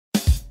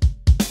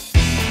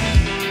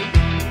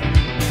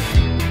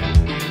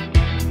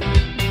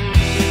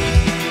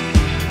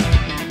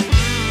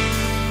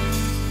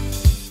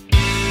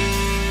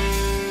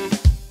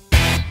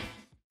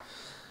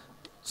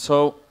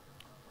So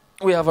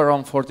we have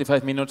around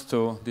 45 minutes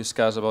to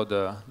discuss about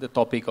the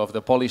topic of the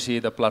policy,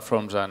 the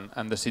platforms,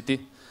 and the city.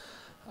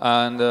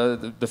 And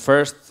the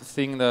first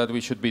thing that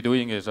we should be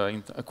doing is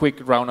a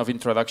quick round of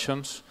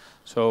introductions.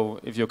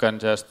 So if you can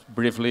just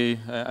briefly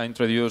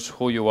introduce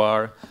who you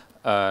are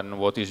and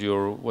what is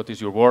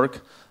your work.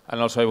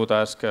 And also I would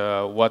ask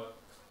what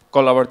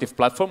collaborative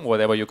platform,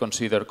 whatever you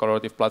consider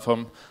collaborative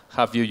platform,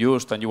 have you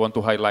used and you want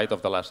to highlight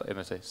of the last,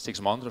 let's say,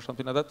 6 months or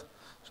something like that?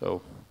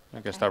 So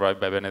I can start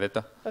by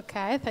Benedetta.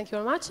 Okay, thank you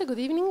very much. Good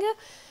evening.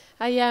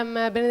 I am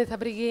Benedetta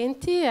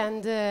Brighenti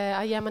and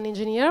I am an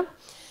engineer.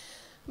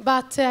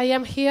 But I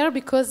am here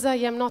because I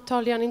am not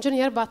only an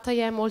engineer, but I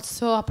am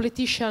also a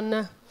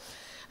politician.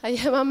 I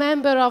am a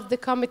member of the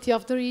Committee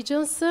of the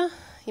Regions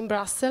in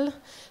Brussels,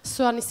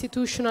 so an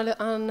institutional,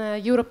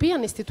 an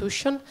European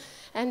institution.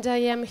 And I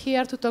am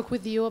here to talk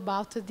with you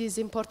about this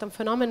important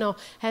phenomenon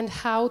and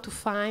how to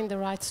find the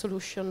right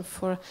solution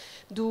for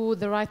do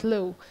the right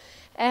law.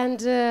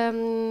 And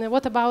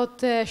what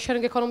about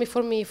sharing economy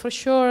for me? For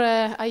sure,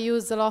 I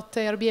use a lot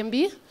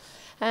Airbnb.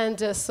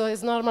 And so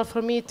it's normal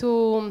for me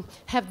to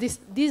have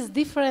this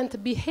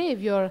different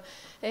behavior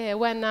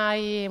when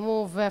I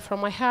move from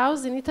my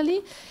house in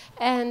Italy.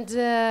 And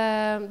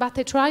but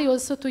I try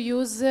also to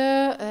use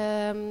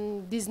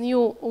this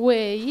new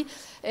way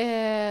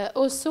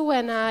also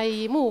when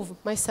I move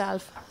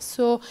myself.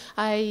 So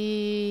I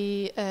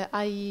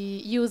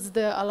used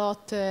a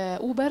lot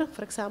Uber,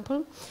 for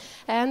example.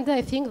 And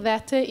I think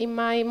that in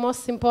my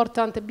most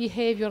important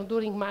behavior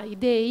during my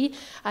day,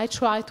 I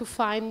try to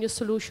find new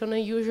solution.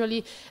 And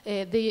usually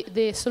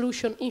the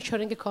solution in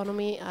sharing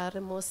economy are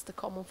the most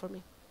common for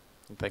me.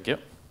 Thank you.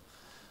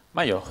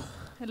 Mayo.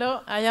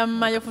 Hello, I am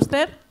Mayo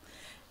Fuster.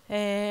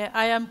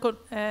 I am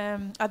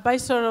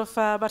advisor of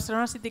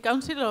Barcelona City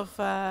Council of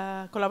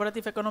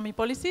Collaborative Economy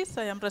Policies.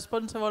 I am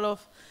responsible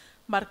of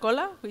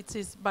BarCola, which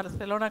is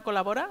Barcelona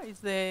Colabora. It's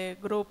the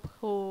group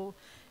who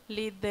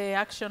lead the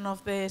action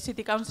of the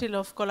City Council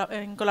of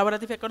in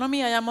Collaborative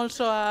Economy. I am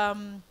also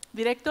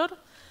director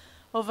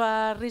of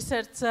a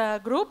research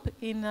group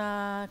in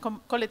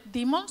called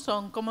Demons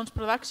on Commons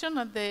Production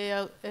at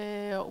the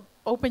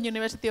Open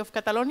University of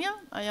Catalonia.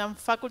 I am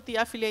faculty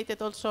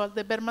affiliated also at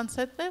the Berman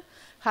Center,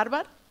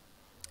 Harvard.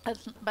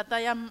 But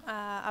I am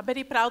a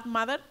very proud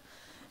mother,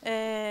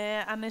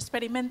 an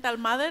experimental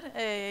mother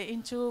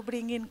into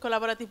bringing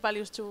collaborative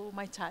values to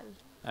my child.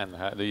 And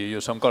do you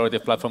use some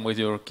collaborative platform with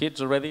your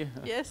kids already?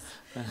 Yes.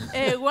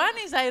 One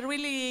is I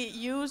really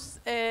use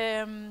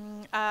a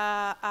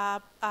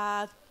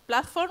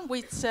platform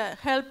which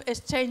help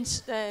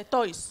exchange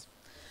toys.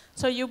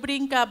 So you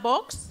bring a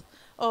box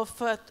of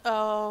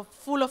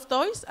full of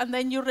toys, and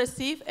then you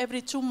receive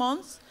every 2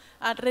 months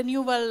a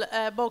renewable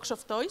box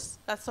of toys.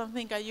 That's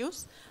something I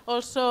use.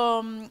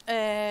 Also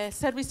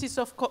services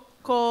of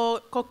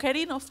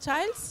co-caring of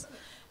childs,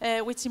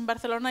 which in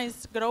Barcelona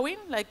is growing,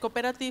 like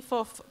cooperative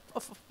of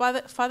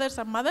fathers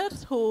and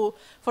mothers who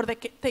for the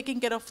taking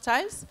care of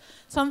childs.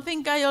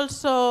 Something I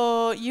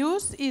also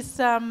use is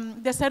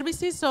the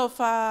services of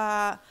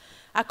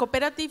a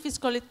cooperative is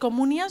called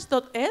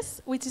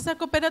Comunias.es, which is a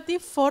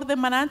cooperative for the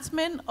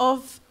management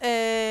of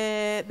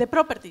the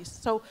properties.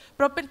 So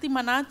property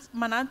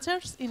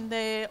managers in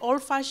the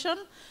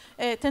old-fashioned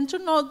tend to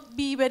not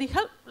be very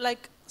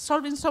like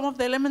solving some of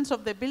the elements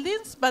of the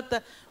buildings,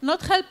 but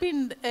not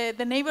helping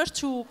the neighbors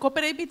to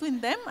cooperate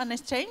between them and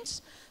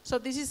exchange. So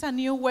this is a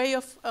new way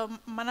of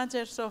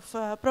managers of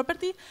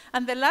property.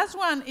 And the last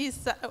one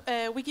is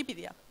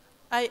Wikipedia.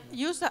 I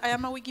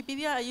am a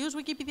Wikipedia. I use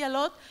Wikipedia a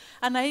lot,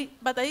 and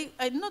but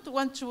I not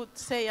want to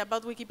say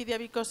about Wikipedia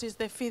because it's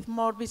the 5th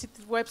more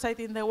visited website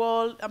in the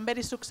world and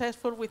very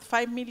successful with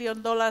 $5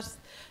 million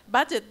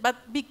budget, but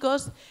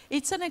because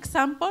it's an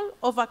example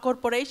of a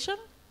corporation.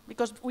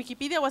 Because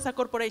Wikipedia was a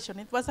corporation.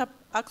 It was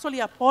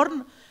actually a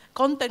porn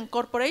content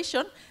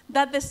corporation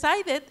that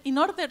decided, in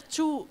order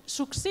to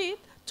succeed,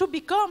 to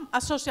become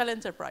a social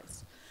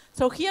enterprise.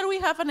 So here we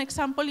have an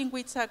example in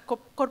which a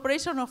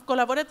corporation of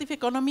collaborative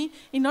economy,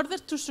 in order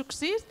to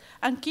succeed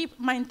and keep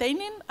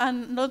maintaining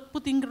and not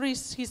putting in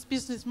risk his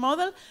business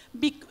model,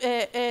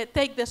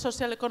 take the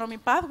social economy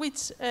path,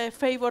 which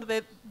favor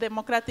the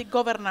democratic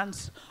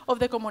governance of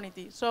the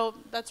community. So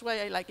that's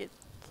why I like it.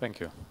 Thank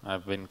you.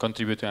 I've been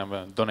contributing,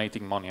 I'm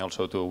donating money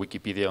also to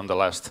Wikipedia on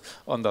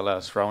the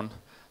last round.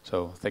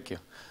 So thank you.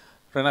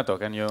 Renato,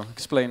 can you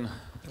explain?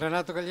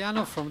 Renato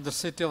Galliano from the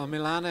city of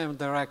Milan. I'm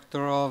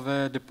director of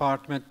a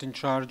department in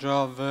charge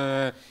of,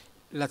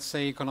 let's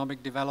say,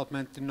 economic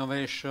development,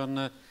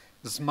 innovation,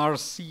 smart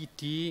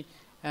city,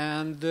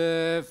 and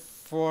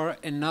for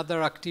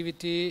another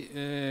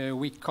activity,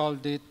 we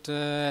called it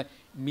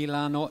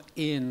Milano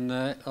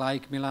In,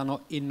 like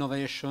Milano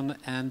Innovation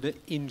and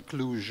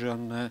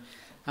Inclusion.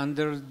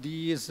 Under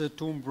these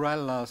two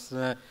umbrellas,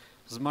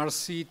 Smart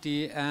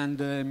City and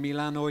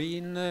Milano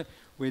In,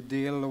 we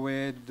deal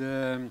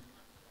with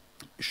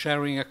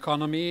sharing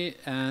economy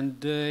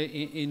and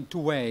in two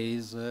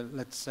ways,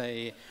 let's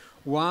say.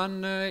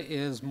 One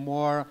is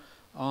more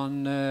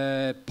on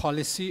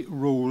policy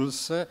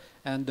rules,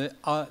 and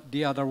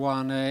the other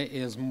one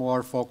is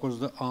more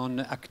focused on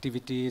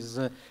activities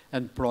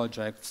and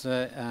projects.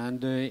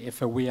 And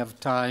if we have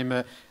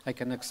time, I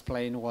can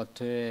explain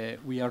what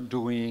we are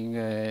doing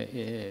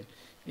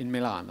in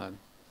Milan.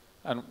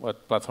 And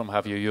what platform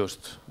have you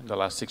used in the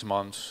last 6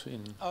 months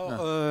in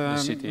the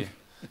city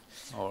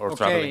or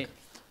traveling?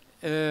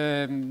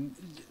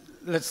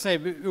 Let's say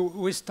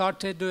we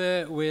started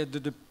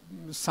with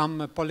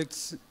some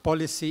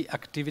policy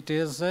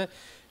activities.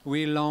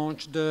 We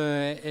launched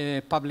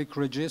a public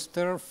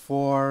register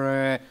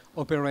for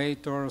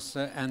operators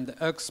and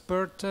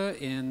experts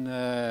in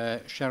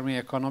sharing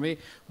economy.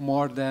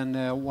 More than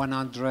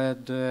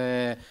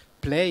 100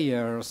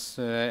 players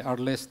are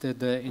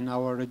listed in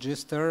our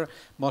register.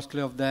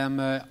 Mostly of them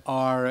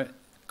are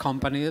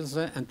companies,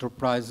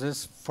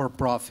 enterprises for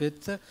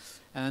profit,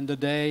 and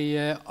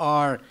they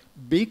are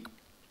big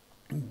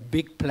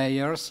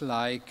players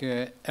like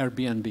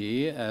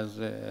Airbnb, as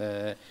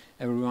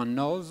everyone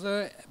knows,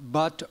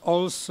 but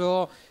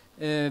also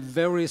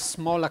very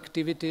small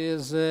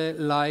activities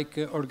like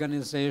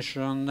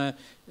organization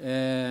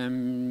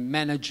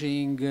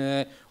managing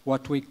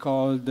what we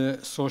call the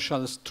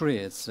social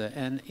streets,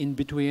 and in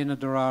between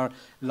there are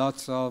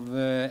lots of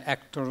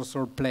actors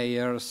or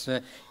players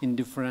in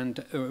different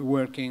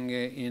working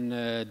in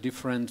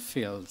different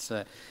fields.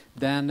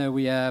 Then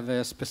we have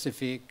a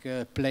specific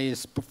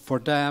place for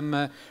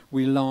them.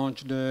 We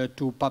launched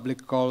 2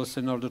 public calls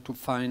in order to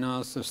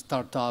finance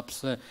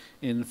startups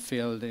in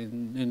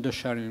the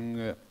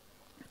sharing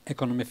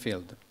economy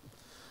field.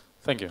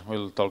 Thank you.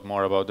 We'll talk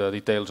more about the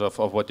details of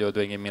what you're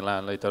doing in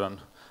Milan later on.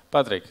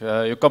 Patrick,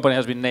 your company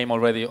has been named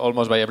already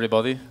almost by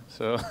everybody.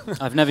 So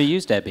I've never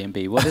used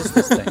Airbnb. What is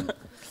this thing?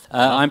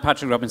 I'm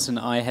Patrick Robinson.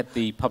 I head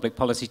the public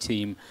policy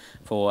team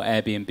for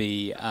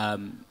Airbnb.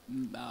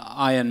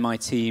 I and my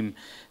team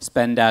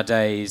spend our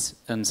days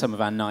and some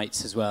of our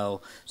nights as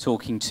well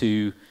talking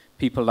to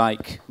people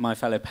like my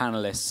fellow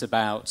panelists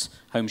about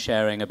home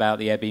sharing, about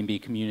the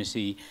Airbnb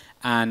community,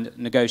 and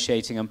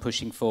negotiating and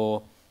pushing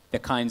for the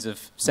kinds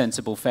of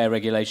sensible, fair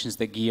regulations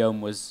that Guillaume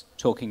was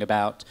talking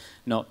about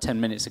not 10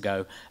 minutes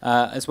ago.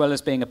 As well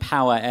as being a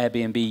power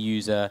Airbnb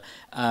user,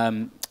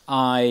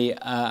 I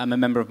am a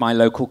member of my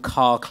local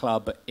car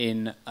club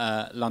in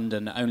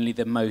London. Only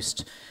the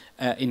most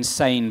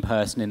insane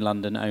person in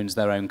London owns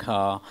their own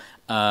car.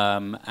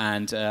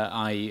 And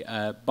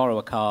I borrow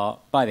a car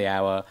by the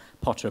hour,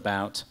 potter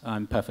about.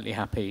 I'm perfectly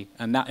happy.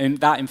 And that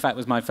in fact,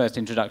 was my first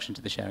introduction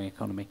to the sharing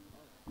economy.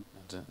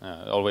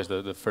 Always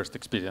the first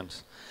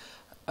experience.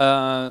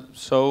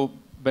 So,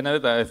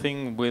 Benedetta, I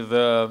think with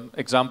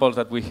examples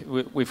that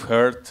we've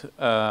heard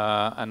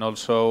and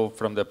also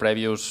from the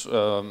previous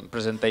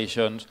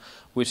presentations,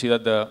 we see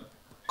that the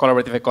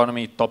collaborative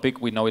economy topic,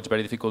 we know it's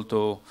very difficult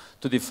to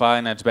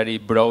define. It's very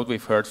broad.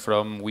 We've heard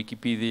from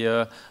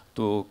Wikipedia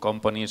to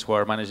companies who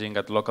are managing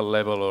at local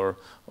level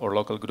or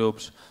local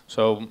groups.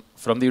 So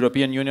from the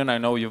European Union, I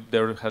know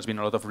there has been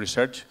a lot of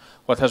research.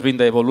 What has been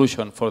the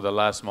evolution for the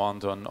last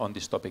month on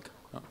this topic?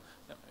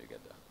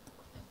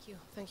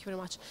 Thank you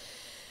very much.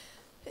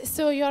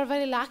 So you are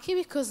very lucky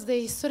because the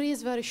history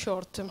is very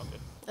short. Okay.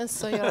 And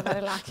so you are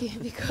very lucky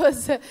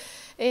because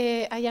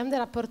I am the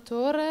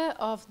rapporteur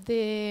of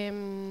the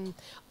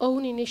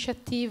own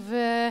initiative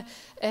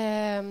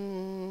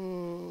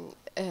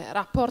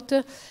report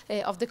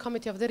of the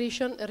Committee of the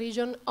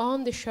region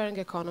on the sharing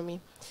economy.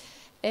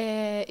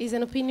 Is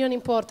an opinion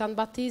important,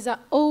 but is our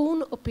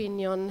own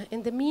opinion.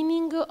 And the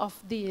meaning of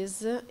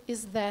this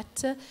is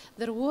that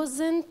there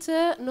wasn't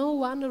no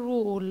one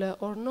rule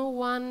or no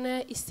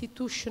one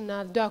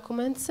institutional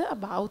documents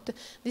about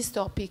this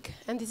topic.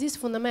 And this is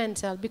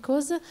fundamental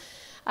because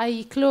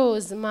I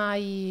closed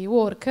my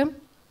work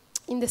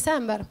in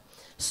December,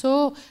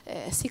 so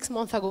 6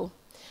 months ago.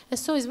 And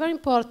so it's very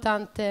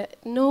important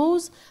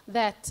knows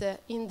that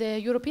in the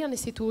European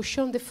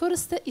institution, the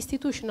first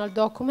institutional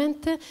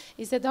document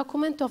is the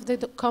document of the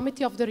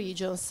Committee of the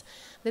Regions,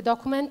 the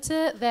document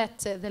that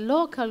the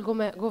local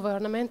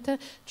government,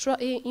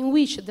 in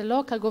which the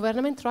local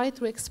government try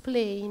to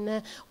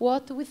explain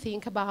what we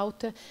think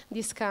about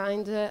this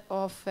kind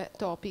of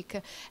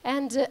topic.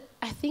 And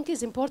I think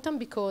it's important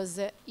because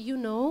you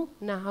know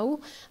now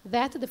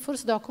that the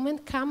first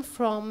document comes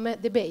from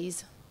the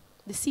base,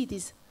 the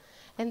cities.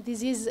 And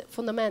this is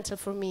fundamental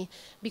for me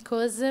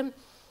because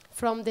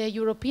from the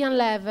European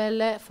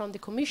level, from the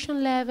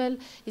Commission level,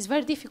 it's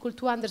very difficult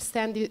to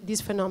understand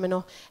this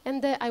phenomenon.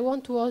 And I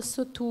want to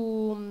also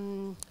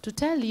to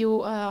tell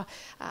you a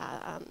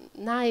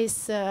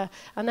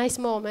nice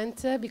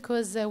moment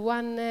because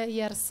 1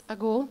 year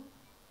ago,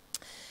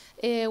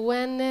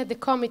 when the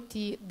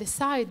committee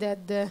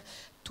decided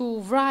to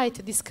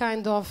write this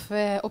kind of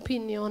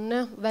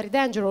opinion, very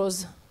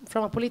dangerous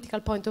from a political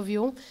point of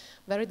view,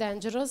 very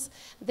dangerous,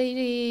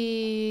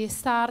 they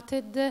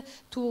started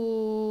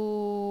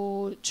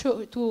to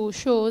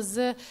choose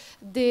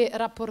the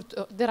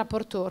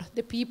rapporteur,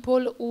 the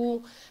people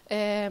who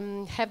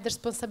have the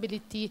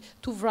responsibility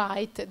to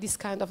write this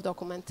kind of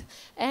document.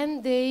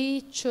 And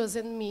they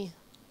chosen me.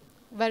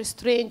 very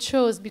strange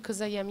choice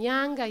because I am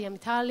young, I am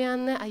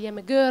Italian, I am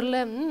a girl,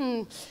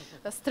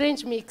 a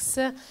strange mix.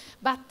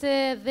 But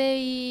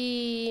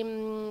they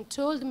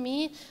told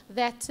me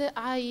that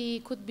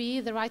I could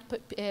be the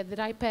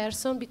right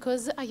person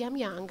because I am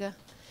young.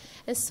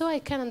 And so I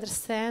can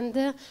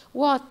understand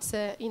what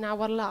in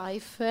our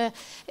life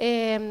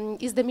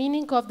is the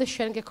meaning of the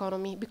sharing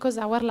economy, because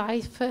our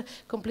life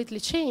completely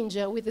changed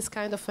with this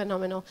kind of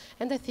phenomenon.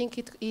 And I think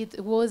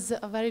it was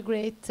a very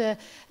great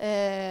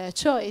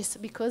choice,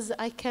 because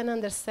I can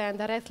understand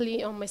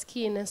directly on my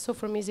skin, and so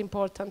for me it's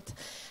important.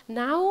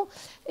 Now,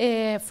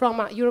 from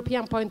a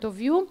European point of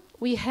view,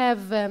 we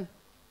have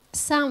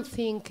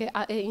something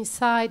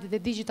inside the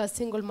digital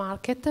single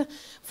market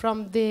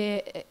from the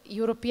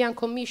European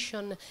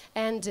Commission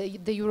and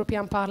the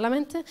European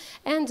Parliament,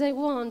 and I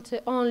want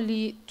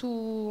only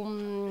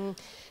to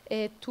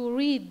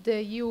read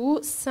you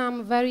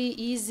some very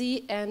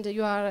easy, and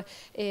you are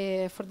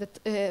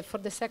for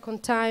the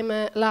second time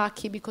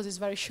lucky because it's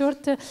very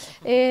short.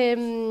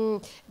 The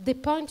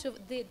point of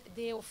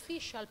the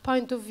official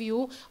point of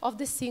view of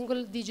the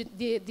single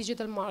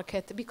digital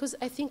market, because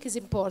I think it's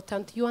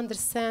important you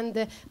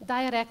understand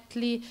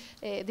directly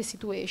the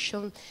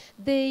situation.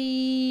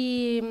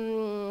 They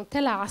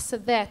tell us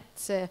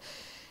that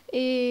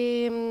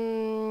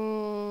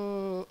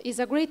is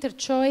a greater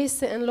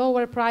choice and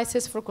lower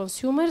prices for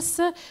consumers,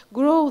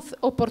 growth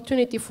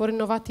opportunity for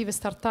innovative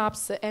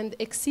startups and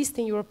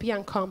existing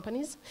European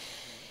companies.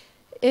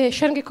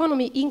 Sharing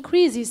economy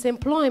increases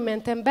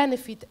employment and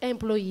benefit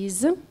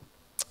employees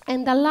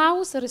and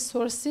allows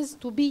resources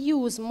to be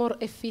used more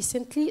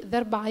efficiently,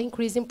 thereby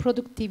increasing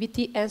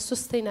productivity and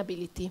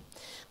sustainability.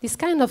 This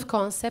kind of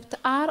concepts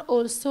are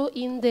also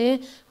in the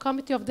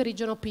Committee of the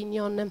Region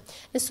opinion.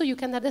 And so you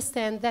can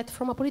understand that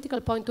from a political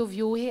point of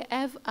view, we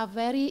have a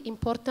very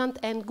important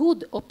and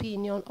good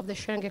opinion of the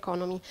sharing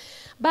economy.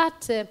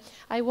 But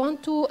I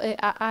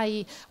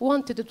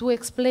wanted to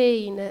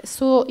explain,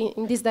 so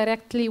in this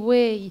directly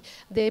way,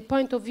 the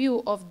point of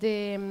view of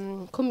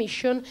the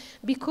Commission,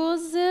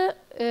 because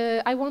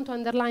I want to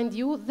underline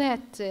you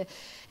that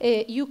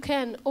you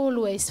can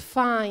always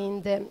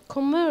find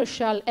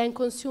commercial and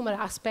consumer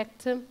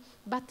aspects,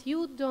 but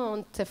you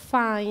don't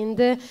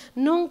find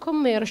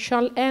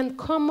non-commercial and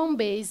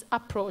common-based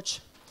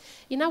approach.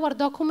 In our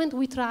document,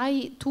 we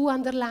try to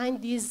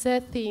underline these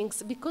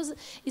things because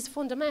it's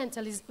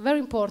fundamental, it's very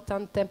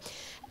important.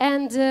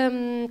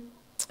 And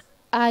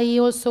I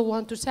also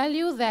want to tell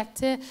you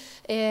that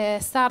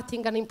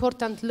starting an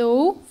important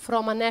law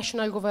from a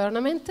national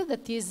government,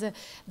 that is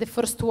the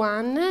first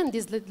one, and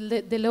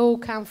the law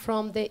comes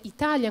from the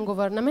Italian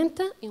government,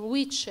 in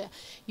which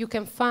you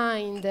can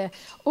find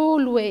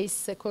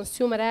always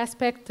consumer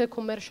aspect,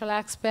 commercial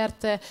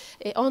aspect,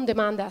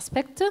 on-demand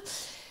aspect.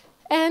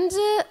 And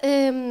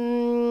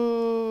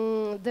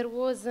there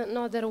was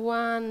another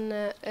one.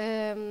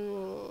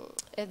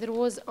 There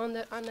was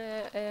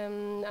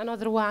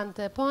another one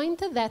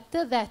point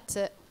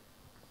that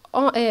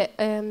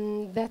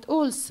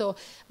also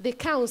the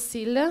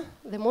council,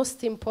 the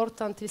most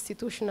important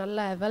institutional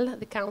level,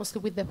 the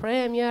council with the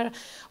premier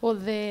or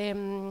the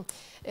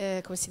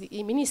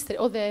minister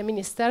or the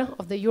minister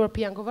of the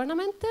European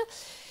government,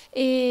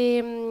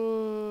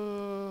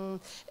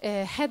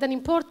 had an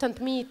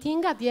important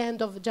meeting at the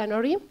end of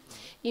January,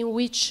 in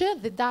which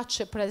the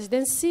Dutch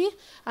presidency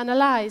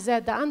analyzed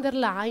and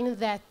underlined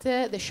that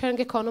the sharing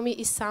economy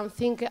is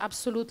something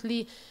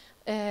absolutely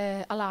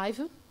alive,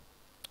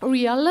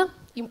 real,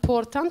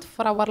 important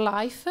for our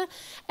life,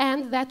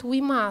 and that we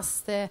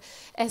must,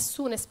 as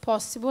soon as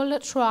possible,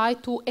 try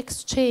to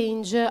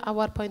exchange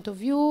our point of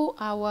view,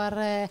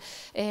 our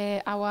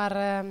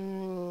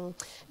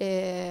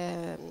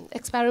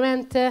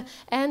experiment,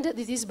 and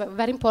this is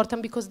very important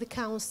because the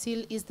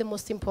council is the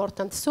most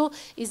important. So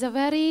it's a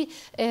very,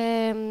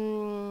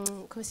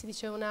 come si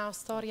dice, una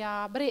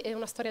storia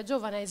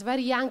giovane, it's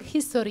very young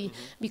history,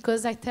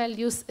 because I tell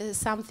you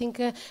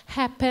something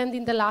happened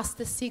in the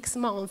last 6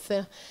 months,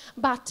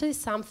 but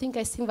it's something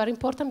I think very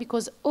important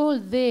because all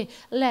the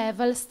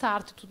levels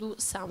start to do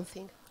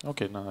something.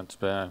 Okay, no, it's,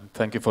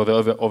 thank you for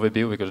the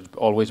overview, because it's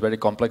always very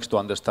complex to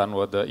understand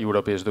what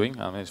Europe is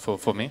doing. I mean,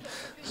 for me.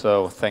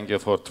 So thank you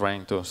for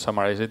trying to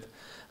summarize it.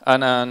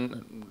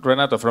 And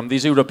Renato, from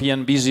this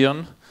European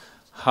vision,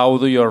 how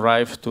do you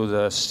arrive to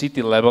the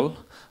city level,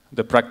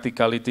 the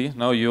practicality?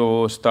 Now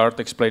you start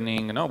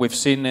explaining, we've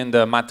seen in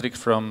the matrix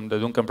from the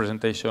Duncan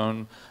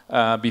presentation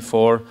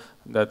before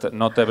that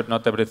not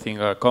everything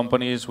are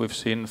companies. We've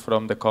seen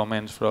from the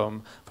comments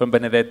from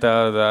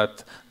Benedetta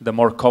that the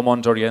more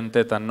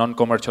commons-oriented and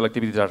non-commercial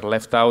activities are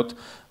left out.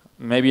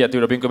 Maybe at the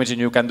European Commission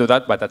you can do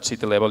that, but at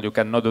city level you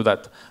cannot do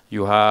that.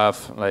 You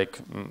have like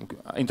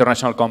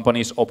international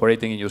companies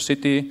operating in your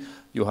city.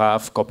 You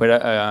have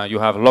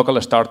local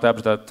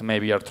startups that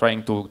maybe are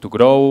trying to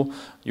grow.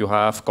 You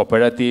have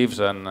cooperatives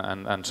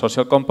and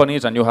social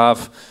companies, and you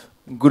have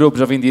groups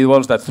of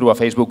individuals that through a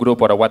Facebook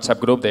group or a WhatsApp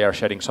group they are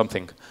sharing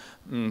something.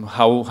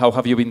 How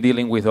have you been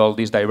dealing with all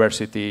this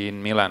diversity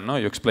in Milan? No?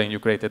 You explained you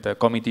created a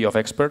committee of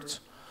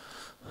experts.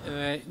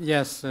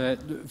 Yes.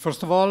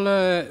 First of all,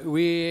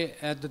 we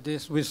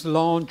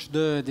launched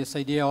this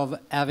idea of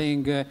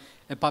having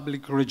a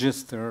public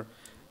register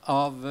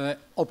of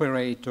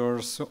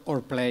operators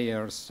or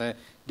players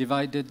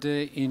divided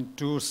in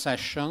two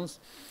sessions.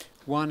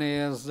 One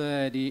is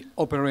the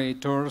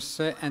operators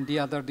and the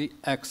other the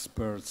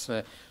experts.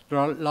 There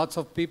are lots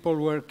of people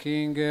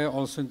working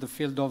also in the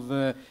field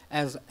of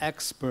as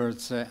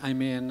experts. I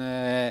mean,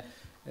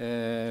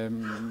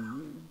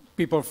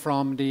 people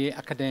from the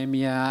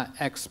academia,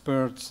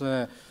 experts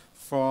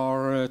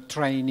for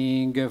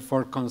training,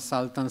 for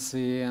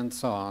consultancy, and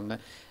so on.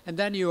 And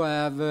then you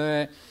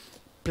have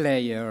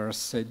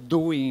players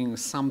doing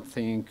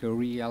something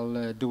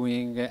real,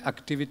 doing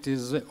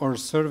activities or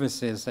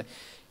services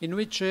in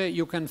which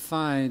you can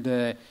find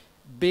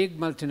big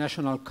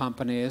multinational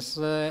companies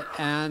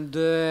and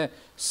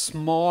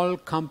small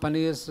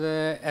companies,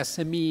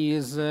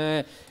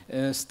 SMEs,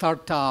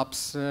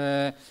 startups,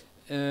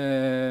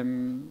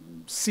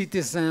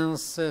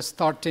 citizens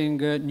starting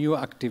new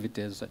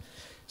activities.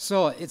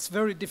 So it's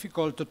very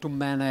difficult to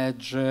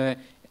manage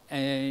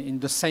in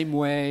the same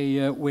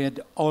way with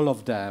all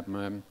of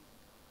them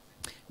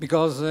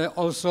because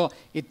also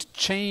it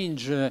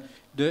changed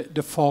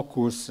the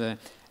focus.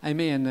 I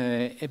mean,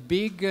 a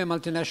big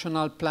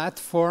multinational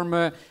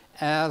platform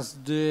has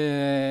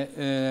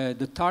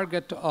the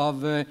target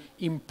of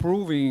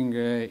improving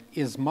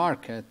its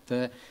market.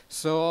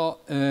 So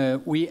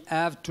we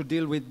have to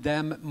deal with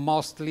them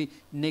mostly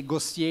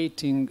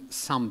negotiating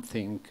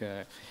something,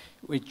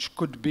 which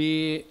could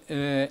be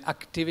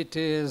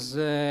activities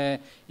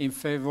in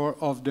favor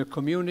of the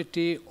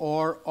community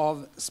or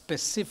of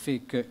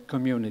specific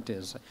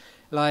communities.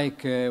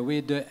 Like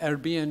with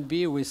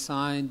Airbnb, we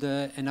signed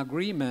an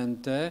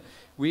agreement.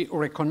 We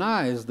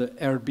recognized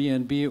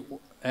Airbnb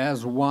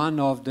as one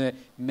of the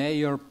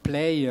major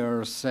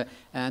players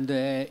and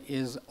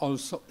is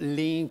also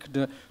linked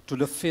to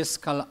the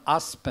fiscal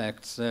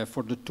aspects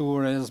for the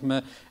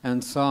tourism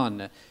and so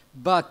on.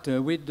 But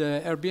with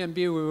Airbnb,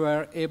 we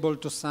were able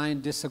to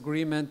sign this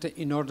agreement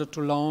in order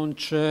to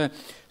launch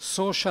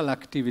social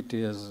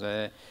activities.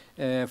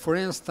 For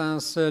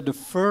instance, the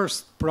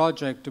first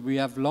project we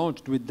have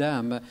launched with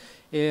them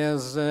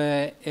is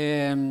a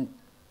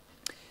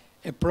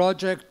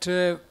project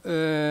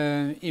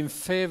in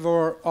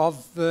favor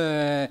of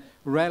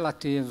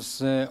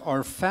relatives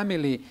or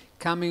family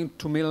coming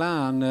to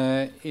Milan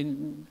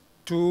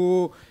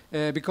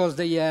because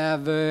they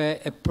have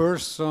a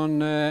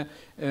person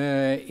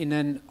in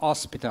an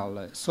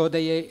hospital. So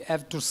they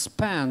have to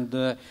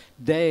spend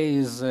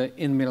days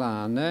in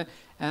Milan.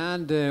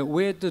 And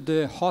with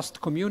the host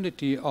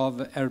community of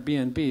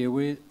Airbnb,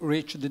 we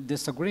reached the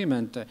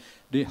disagreement.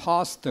 The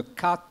host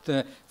cut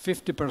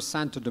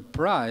 50% of the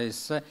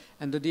price,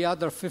 and the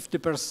other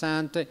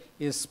 50%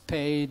 is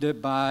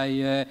paid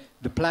by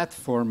the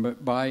platform,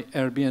 by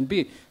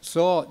Airbnb.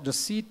 So the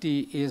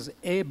city is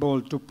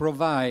able to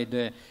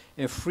provide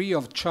a free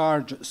of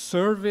charge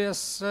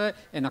service,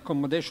 an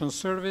accommodation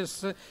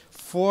service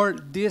for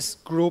this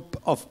group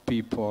of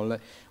people,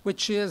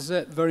 which is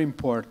very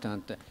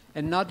important.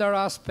 Another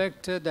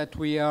aspect that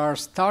we are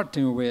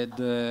starting with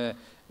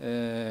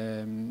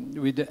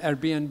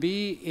Airbnb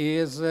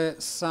is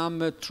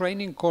some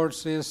training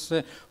courses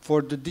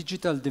for the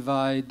digital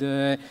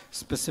divide,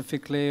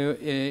 specifically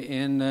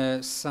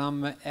in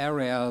some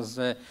areas,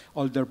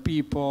 older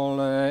people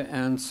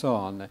and so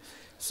on.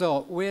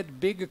 So with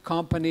big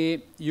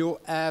company, you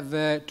have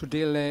to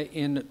deal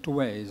in two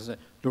ways,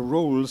 the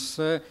rules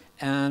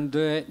and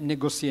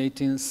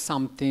negotiating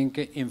something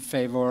in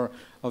favor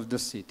of the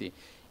city.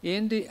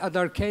 In the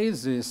other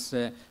cases,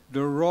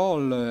 the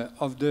role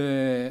of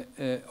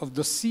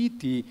the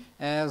city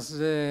has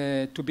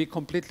to be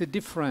completely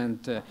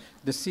different.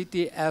 The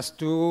city has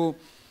to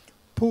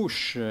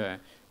push,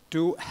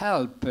 to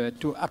help,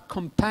 to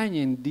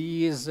accompany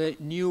these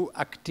new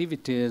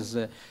activities,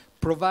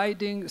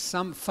 providing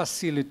some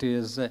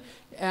facilities.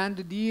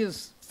 And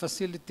these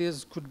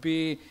facilities could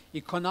be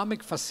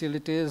economic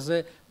facilities,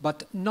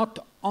 but not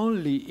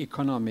only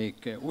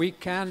economic. We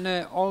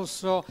can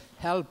also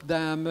help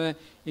them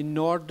in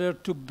order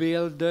to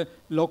build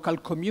local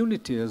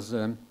communities,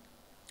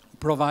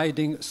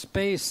 providing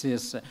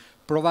spaces,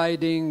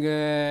 providing,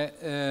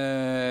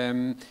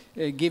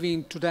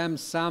 giving to them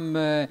some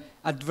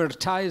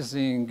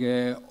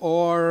advertising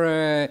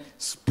or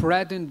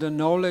spreading the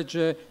knowledge,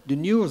 the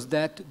news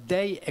that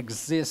they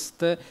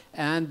exist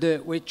and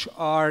which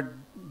are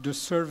the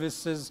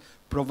services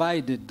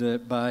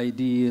provided by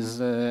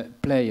these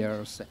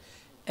players.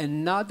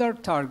 Another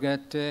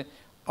target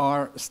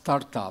are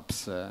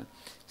startups.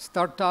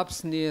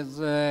 Startups need,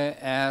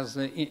 as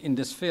in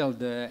this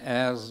field,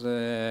 as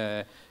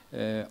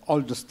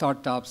all the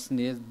startups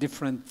need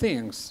different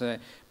things.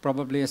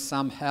 Probably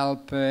some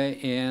help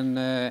in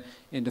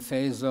the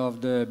phase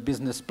of the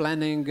business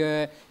planning,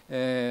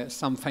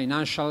 some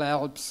financial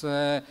helps,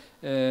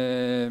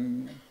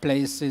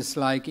 places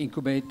like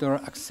incubator,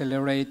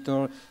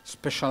 accelerator,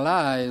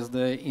 specialized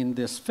in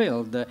this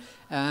field.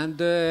 And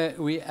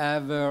we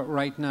have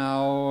right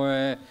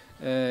now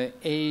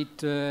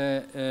 8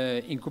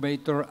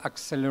 incubator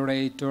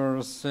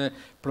accelerators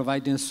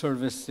providing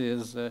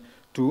services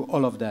to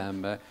all of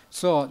them.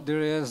 So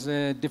there is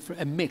a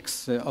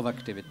mix of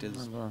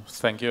activities.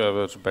 Thank you. It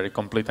was a very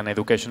complete and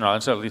educational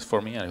answer, at least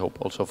for me. I hope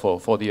also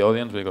for the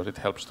audience, because it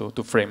helps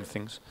to frame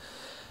things.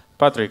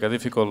 Patrick, a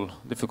difficult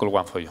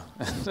one for you.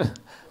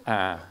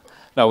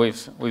 No, I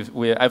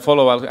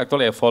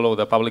follow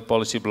the public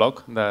policy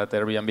blog that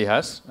Airbnb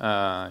has.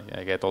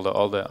 I get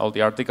all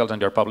the articles,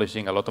 and you're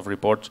publishing a lot of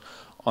reports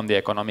on the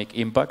economic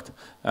impact,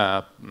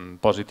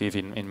 positive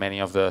in many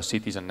of the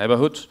cities and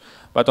neighborhoods.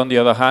 But on the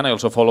other hand, I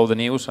also follow the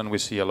news, and we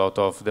see a lot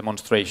of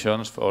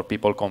demonstrations for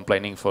people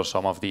complaining for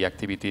some of the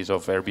activities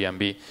of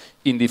Airbnb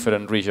in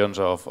different regions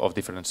of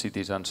different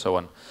cities and so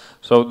on.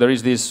 So there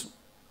is this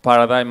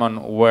paradigm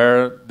on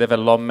where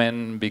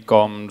development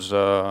becomes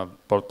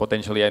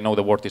potentially, I know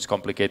the word is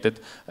complicated,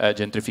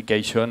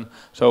 gentrification.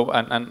 So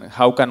and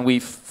how can we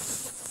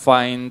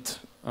find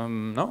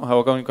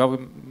how can we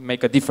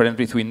make a difference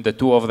between the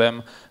two of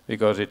them,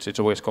 because it's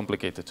always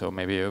complicated. So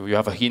maybe you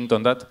have a hint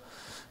on that.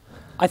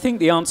 I think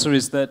the answer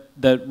is that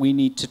we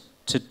need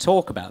to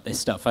talk about this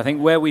stuff. I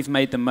think where we've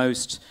made the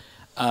most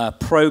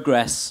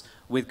progress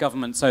with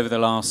governments over the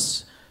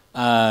last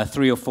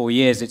 3 or 4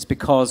 years, it's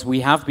because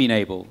we have been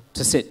able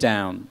to sit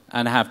down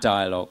and have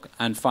dialogue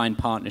and find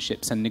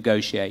partnerships and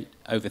negotiate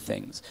over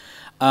things.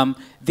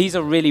 These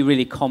are really,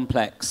 really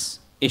complex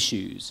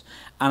issues,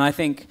 and I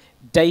think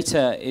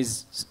data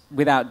is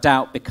without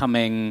doubt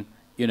becoming,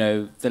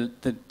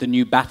 the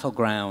new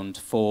battleground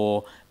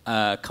for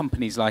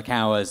companies like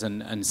ours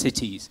and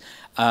cities.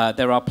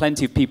 There are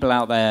plenty of people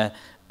out there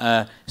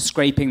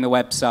scraping the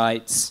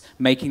websites,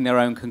 making their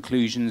own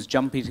conclusions,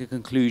 jumping to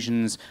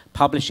conclusions,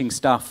 publishing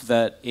stuff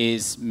that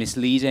is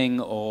misleading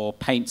or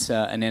paints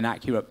an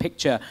inaccurate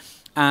picture.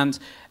 And,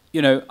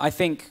 I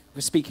think,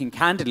 speaking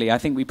candidly, I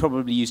think we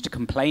probably used to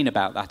complain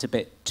about that a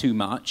bit too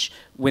much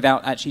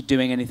without actually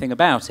doing anything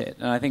about it.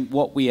 And I think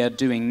what we are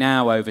doing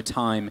now over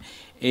time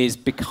is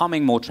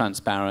becoming more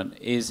transparent,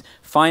 is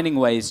finding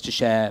ways to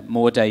share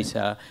more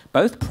data,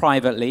 both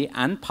privately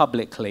and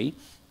publicly,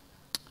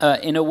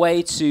 in a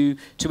way to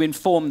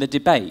inform the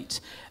debate.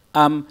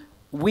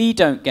 We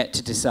don't get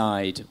to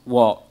decide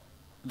what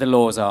the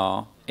laws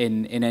are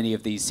in any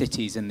of these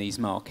cities and these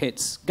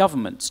markets.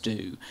 Governments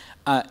do.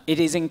 It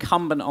is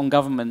incumbent on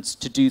governments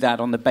to do that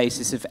on the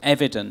basis of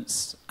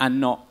evidence and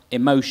not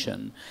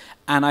emotion.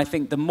 And I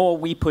think the more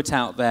we put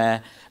out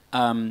there,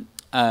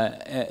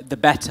 the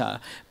better.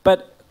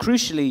 But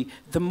crucially,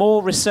 the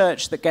more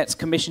research that gets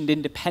commissioned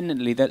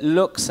independently that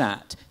looks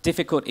at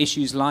difficult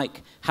issues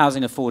like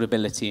housing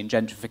affordability and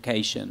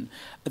gentrification,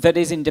 that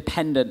is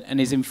independent and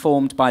is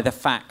informed by the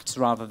facts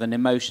rather than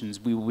emotions,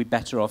 we will be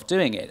better off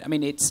doing it. I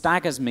mean, it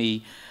staggers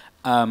me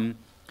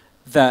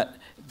that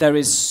there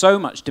is so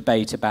much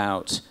debate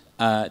about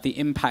the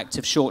impact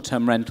of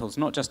short-term rentals,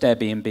 not just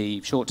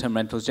Airbnb, short-term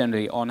rentals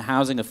generally, on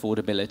housing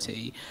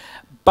affordability,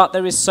 but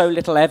there is so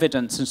little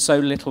evidence and so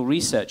little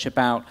research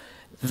about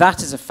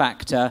that as a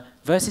factor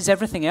versus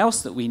everything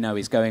else that we know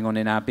is going on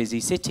in our busy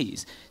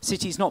cities.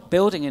 Cities not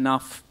building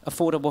enough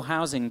affordable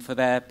housing for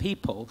their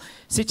people.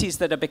 Cities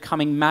that are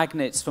becoming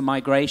magnets for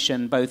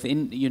migration, both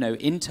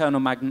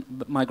internal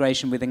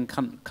migration within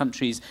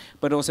countries,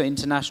 but also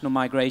international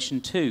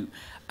migration too.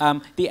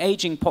 The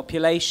aging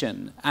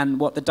population and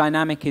what the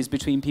dynamic is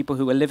between people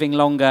who are living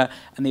longer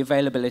and the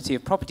availability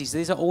of properties.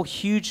 These are all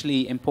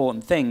hugely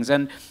important things.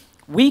 And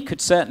we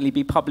could certainly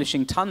be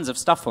publishing tons of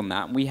stuff on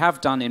that, and we have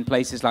done in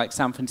places like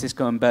San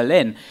Francisco and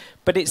Berlin,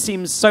 but it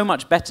seems so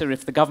much better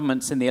if the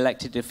governments and the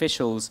elected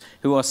officials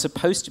who are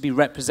supposed to be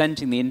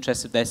representing the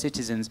interests of their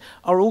citizens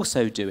are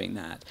also doing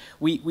that.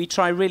 We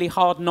try really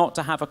hard not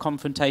to have a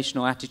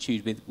confrontational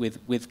attitude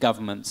with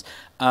governments.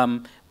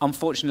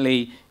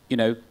 Unfortunately,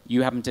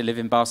 you happen to live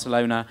in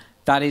Barcelona.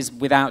 That is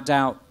without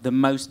doubt the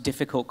most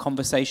difficult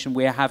conversation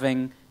we're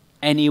having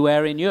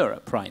anywhere in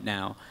Europe right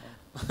now.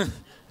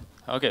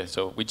 Okay,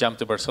 so we jumped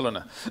to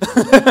Barcelona.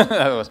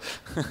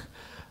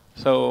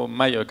 So,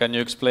 Mayo, can you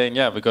explain?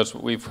 Yeah, because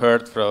we've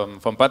heard from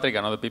Patrick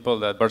and other people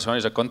that Barcelona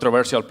is a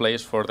controversial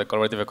place for the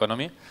collaborative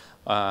economy.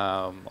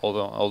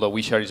 Although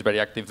OuiShare is very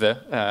active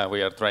there,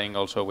 we are trying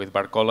also with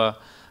BarCola,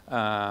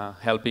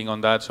 helping on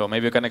that. So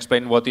maybe you can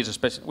explain what is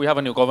special. We have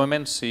a new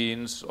government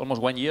since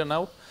almost 1 year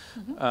now.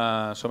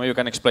 Mm-hmm. So maybe you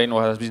can explain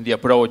what has been the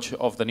approach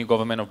of the new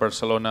government of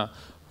Barcelona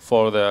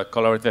for the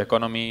collaborative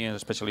economy,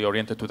 especially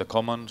oriented to the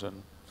commons.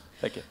 And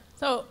thank you.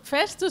 So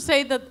first to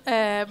say that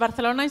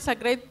Barcelona is a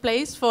great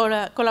place for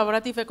a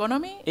collaborative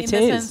economy in the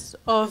sense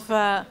of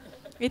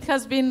it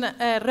has been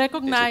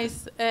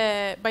recognized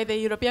by the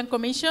European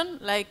Commission.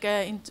 Like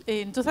in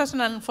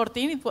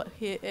 2014,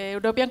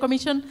 European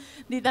Commission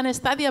did a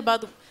study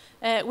about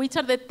which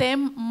are the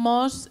 10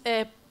 most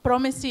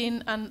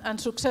promising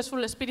and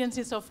successful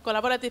experiences of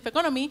collaborative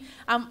economy,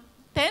 and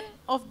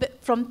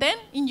from 10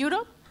 in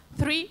Europe,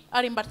 3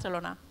 are in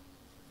Barcelona.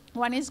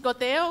 One is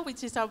Goteo,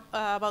 which is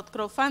about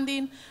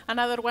crowdfunding.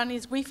 Another one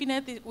is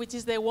Wi-Fi-Net, which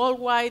is the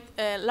worldwide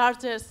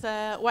largest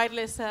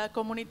wireless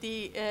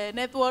community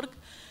network.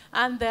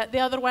 And the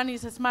other one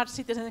is Smart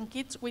Citizen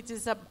Kits, which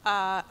is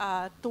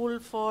a tool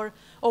for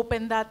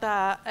open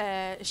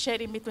data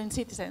sharing between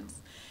citizens.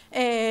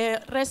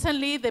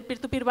 Recently, the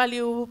Peer-to-Peer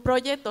Value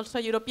project, also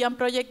a European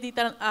project, did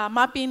a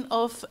mapping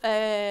of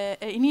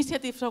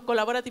initiatives of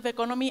collaborative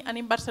economy, and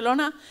in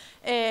Barcelona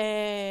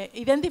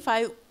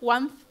identified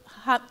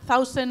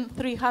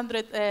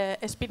 1,300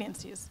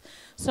 experiences.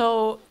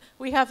 So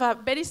we have a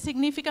very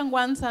significant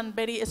ones and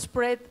very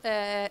spread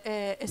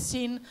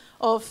scene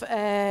of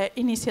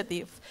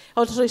initiative.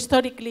 Also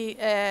historically,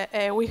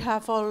 we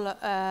have all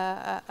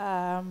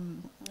a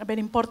very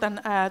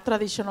important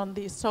tradition on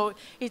this. So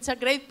it's a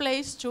great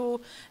place to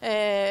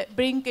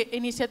bring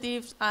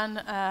initiatives and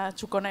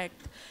to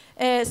connect.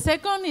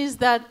 Second is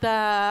that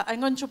I'm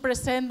going to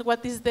present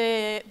what is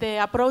the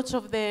approach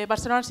of the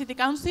Barcelona City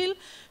Council.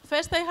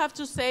 First, I have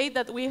to say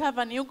that we have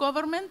a new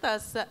government,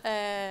 as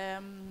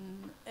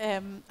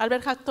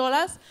Albert has told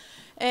us,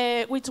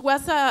 which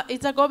was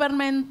it's a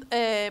government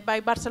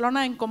by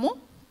Barcelona en Comú,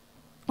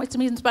 which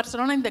means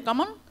Barcelona in the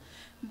common.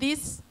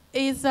 This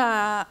is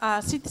a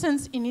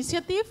citizens'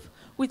 initiative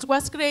which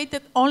was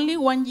created only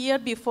 1 year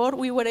before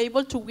we were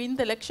able to win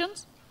the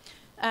elections.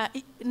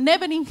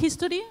 Never in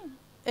history,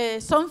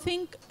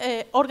 something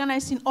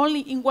organizing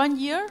only in 1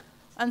 year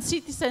and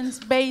citizens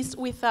based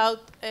without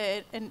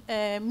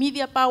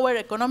media power,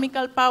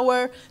 economical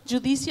power,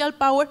 judicial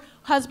power,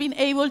 has been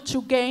able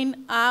to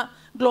gain a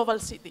global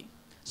city.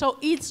 So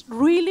it's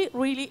really,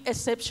 really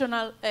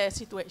exceptional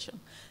situation.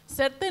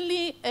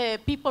 Certainly,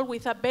 people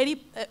with a very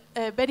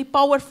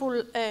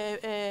powerful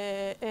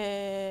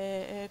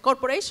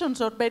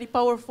corporations or very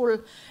powerful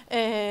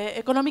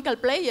economical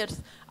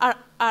players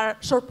are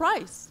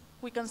surprised.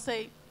 We can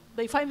say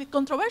they find it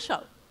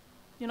controversial,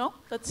 you know,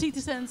 that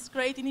citizens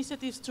create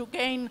initiatives to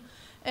gain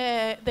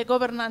the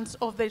governance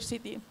of their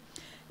city.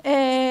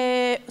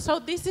 So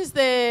this is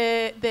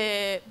the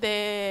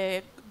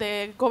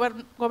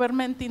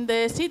government in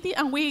the city,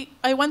 and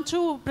I want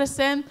to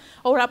present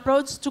our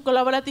approach to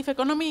collaborative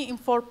economy in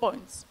 4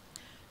 points.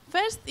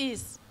 First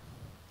is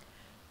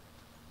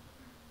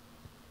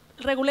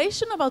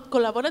regulation about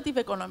collaborative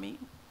economy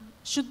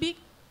should be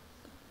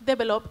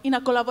developed in a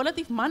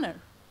collaborative manner.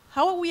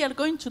 How we are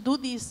going to do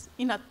this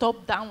in a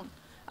top-down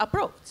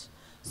approach?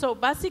 So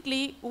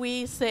basically,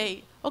 we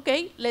say,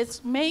 okay,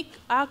 let's make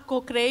a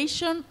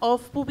co-creation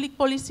of public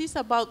policies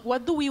about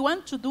what do we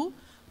want to do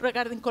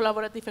regarding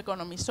collaborative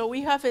economy. So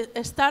we have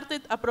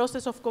started a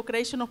process of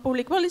co-creation of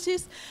public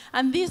policies,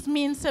 and this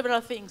means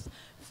several things.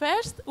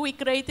 First, we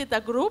created a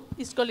group,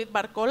 it's called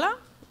BarCola,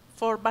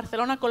 for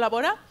Barcelona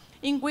Colabora,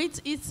 in which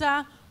it's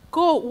a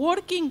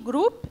co-working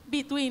group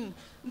between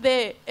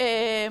the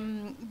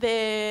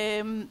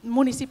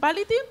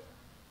municipality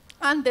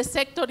and the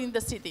sector in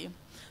the city.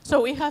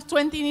 So we have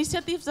 20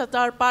 initiatives that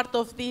are part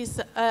of this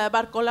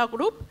BarCola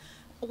group.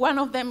 One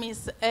of them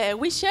is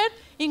OuiShare,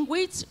 in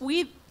which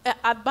we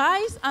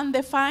advise and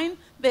define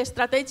the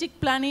strategic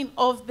planning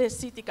of the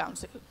city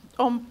council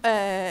on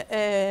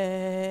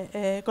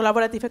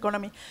collaborative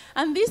economy.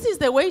 And this is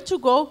the way to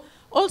go,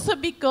 also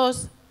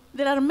because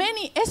there are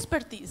many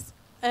expertise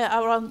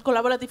around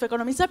collaborative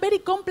economy. It's a very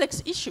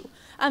complex issue.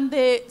 And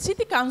the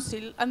city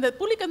council and the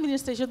public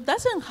administration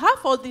doesn't have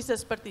all this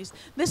expertise.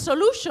 The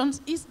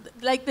solutions is,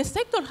 like the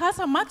sector has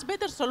a much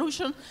better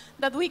solution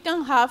that we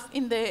can have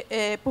in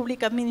the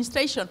public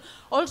administration.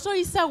 Also,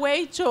 it's a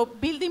way to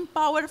building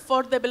power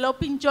for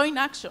developing joint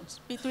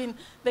actions between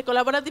the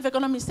collaborative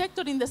economy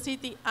sector in the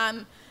city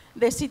and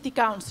the city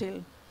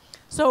council.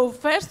 So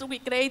first we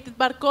created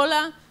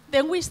BarCola.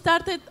 Then we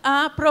started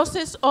a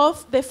process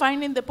of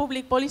defining the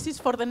public policies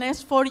for the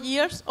next 4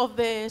 years of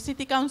the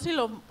City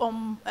Council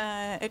on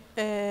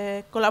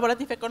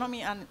collaborative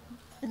economy and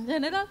in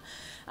general,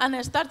 and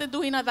I started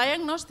doing a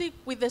diagnostic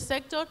with the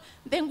sector.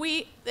 Then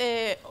we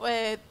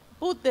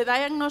put the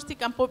diagnostic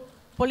and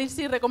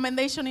policy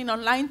recommendation in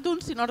online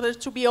tools in order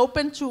to be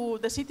open to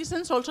the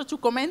citizens, also to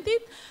comment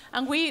it.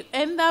 And we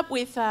end up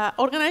with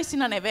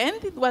organizing an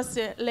event. It was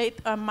late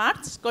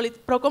March, called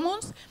it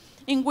ProCommons,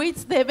 in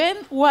which the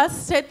event was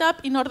set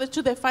up in order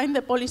to define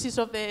the policies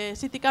of the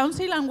City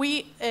Council, and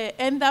we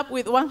end up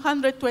with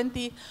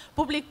 120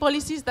 public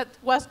policies that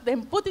was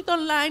then put it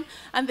online,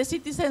 and the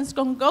citizens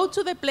can go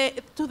to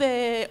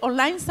the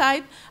online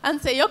site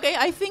and say, okay,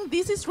 I think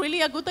this is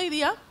really a good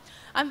idea,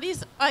 and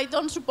this I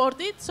don't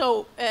support it.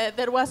 So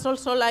there was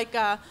also like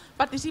a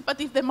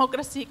participative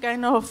democracy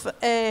kind of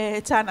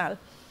channel.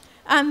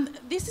 And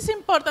this is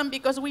important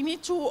because we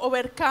need to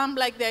overcome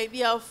like the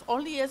idea of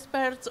only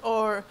experts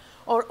or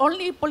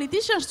only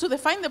politicians to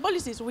define the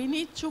policies. We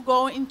need to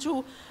go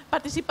into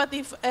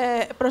participative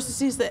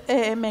processes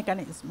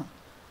mechanism.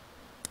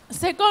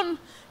 Second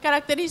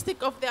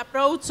characteristic of the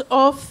approach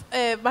of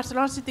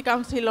Barcelona City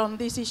Council on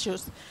these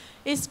issues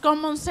is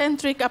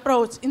common-centric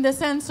approach, in the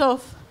sense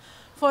of,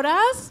 for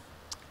us,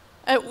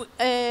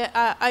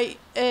 I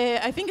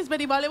think it's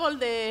very valuable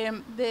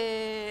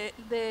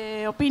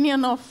the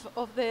opinion of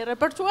the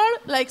repertoire,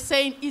 like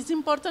saying it's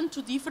important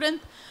to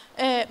different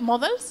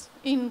models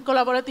in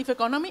collaborative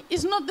economy.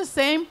 It's not the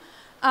same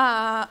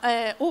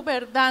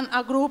Uber than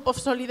a group of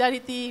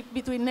solidarity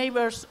between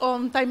neighbors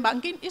on time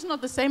banking. It's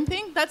not the same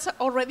thing. That's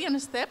already a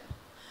step.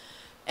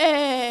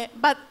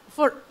 But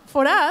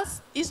for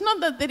us, it's not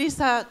that there is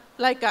a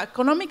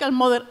economical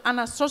model and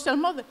a social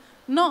model.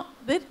 No,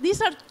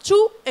 these are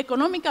two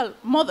economical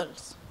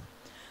models.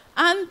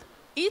 And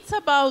it's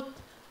about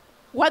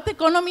what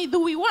economy do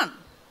we want.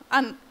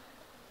 And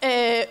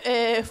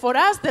for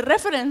us, the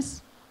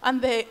reference and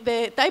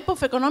the type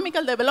of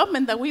economical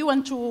development that we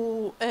want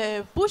to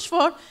push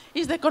for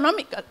is the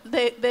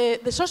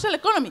social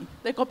economy,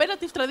 the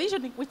cooperative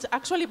tradition, in which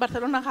actually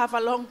Barcelona have a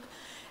long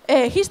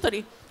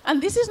history.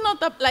 And this is not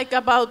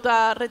about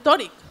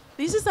rhetoric.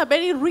 This is a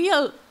very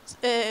real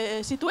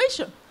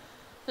situation.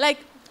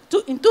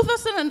 In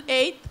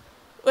 2008,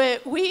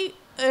 we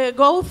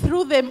go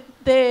through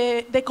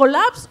the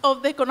collapse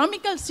of the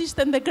economical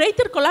system, the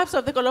greater collapse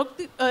of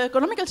the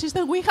economical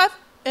system we have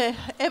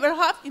ever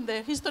have in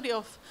the history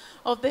of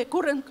the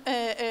current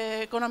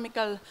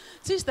economical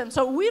system.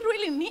 So we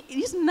really need, it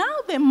is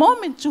now the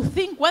moment to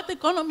think what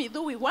economy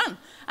do we want.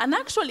 And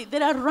actually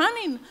there are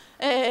running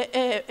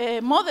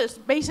models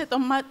based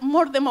on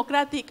more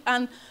democratic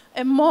and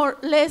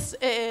less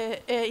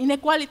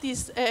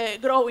inequalities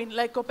growing,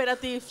 like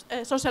cooperatives,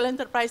 social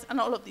enterprise,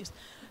 and all of this.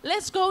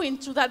 Let's go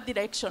into that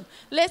direction.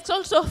 Let's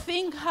also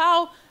think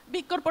how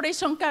big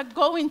corporations can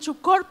go into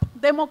corp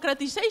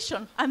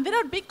democratization. And there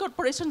are big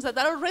corporations that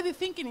are already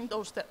thinking in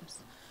those terms.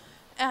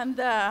 And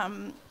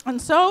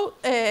so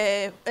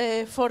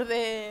for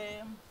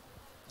the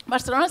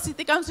Barcelona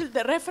City Council,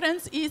 the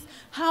reference is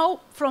how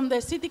from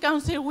the City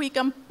Council we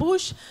can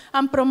push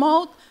and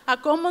promote a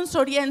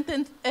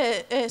commons-oriented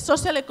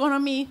social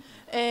economy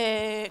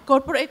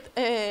corporate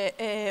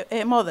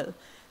model.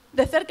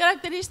 The third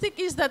characteristic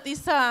is that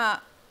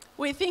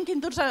we think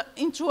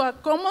into a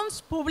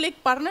commons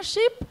public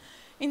partnership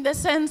in the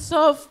sense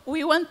of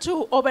we want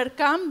to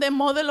overcome the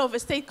model of a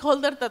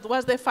stakeholder that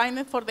was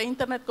defined for the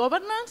internet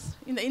governance.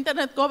 In the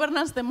internet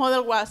governance, the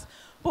model was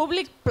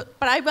public,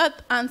 private,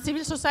 and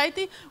civil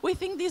society. We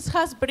think this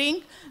has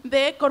bring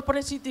the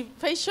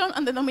corporativization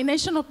and the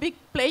domination of big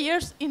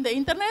players in the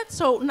internet.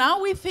 So now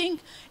we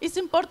think it's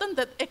important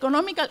that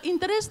economical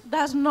interest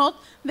does not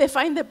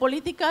define the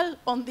political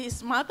on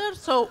this matter.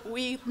 So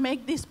we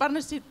make this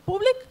partnership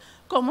public,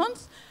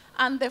 commons.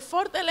 And the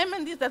fourth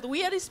element is that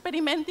we are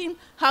experimenting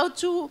how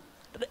to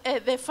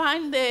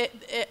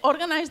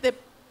organize the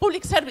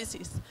public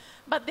services.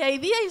 But the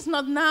idea is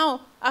not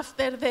now,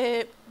 after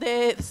the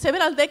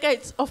several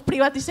decades of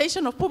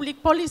privatization of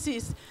public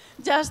policies,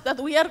 just that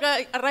we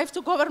arrive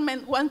to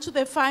government, want to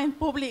define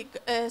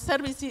public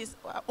services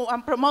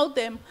and promote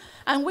them,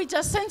 and we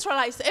just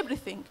centralize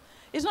everything.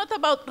 It's not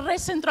about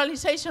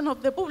re-centralization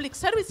of the public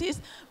services,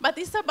 but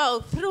it's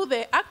about, through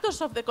the actors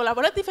of the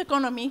collaborative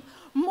economy,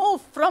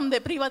 move from the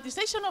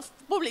privatization of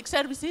public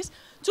services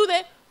to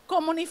the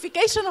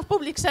commonification of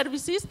public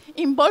services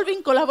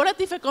involving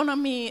collaborative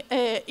economy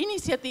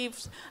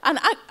initiatives and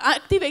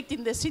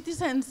activating the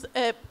citizens,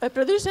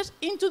 producers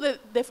into the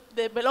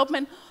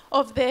development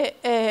of the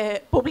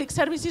public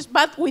services,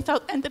 but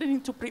without entering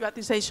into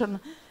privatization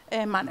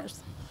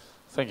manners.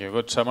 Thank you.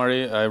 Good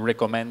summary. I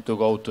recommend to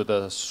go to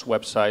the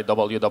website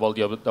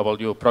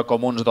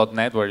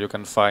www.procomuns.net, where you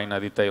can find a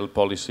detailed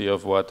policy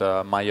of what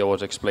Mayo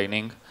was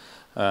explaining,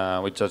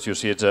 which, as you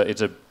see,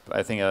 it's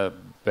I think a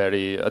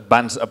very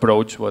advanced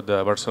approach what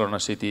the Barcelona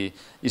city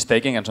is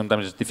taking, and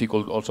sometimes it's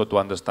difficult also to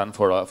understand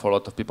for a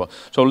lot of people.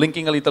 So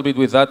linking a little bit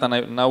with that,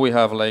 and now we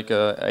have like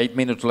 8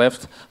 minutes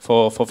left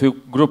for a few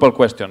groupal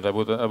questions. I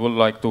would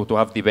like to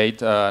have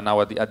debate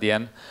now at the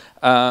end.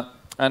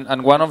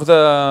 And one of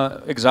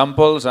the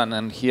examples,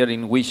 and here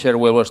in OuiShare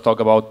we always talk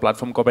about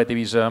platform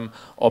cooperativism,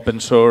 open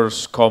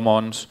source,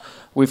 commons.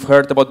 We've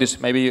heard about this,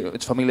 maybe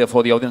it's familiar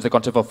for the audience, the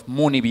concept of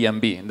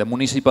MuniBNB, the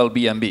municipal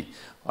BNB.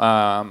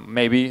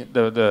 Maybe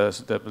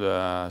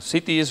the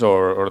cities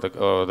or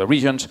the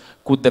regions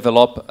could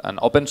develop an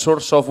open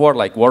source software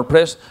like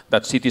WordPress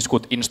that cities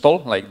could install,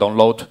 like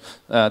download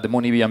the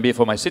MuniBNB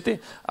for my city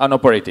and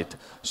operate it.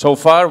 So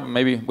far,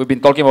 maybe we've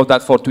been talking about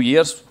that for 2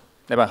 years,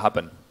 never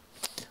happened.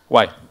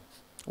 Why?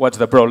 What's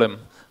the problem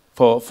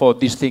for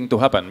this thing to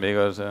happen?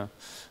 Because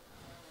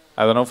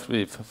I don't know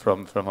if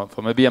from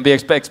a BNB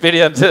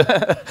experience,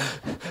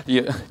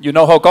 you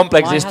know how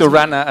complex it is to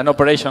run an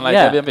operation like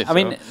Airbnb. I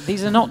mean,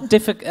 these are not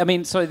difficult. I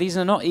mean, sorry, these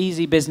are not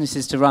easy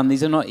businesses to run.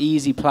 These are not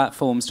easy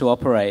platforms to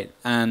operate.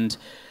 And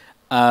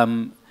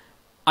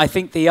I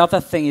think the other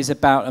thing is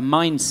about a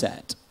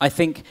mindset. I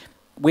think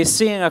we're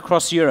seeing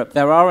across Europe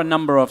there are a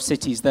number of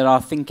cities that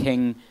are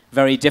thinking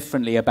very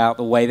differently about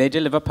the way they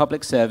deliver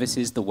public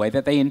services, the way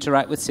that they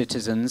interact with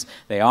citizens.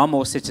 They are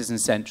more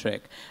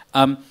citizen-centric.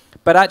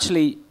 But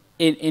actually,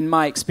 in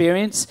my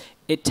experience,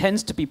 it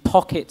tends to be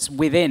pockets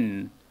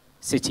within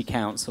city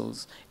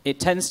councils. It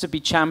tends to be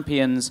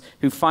champions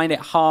who find it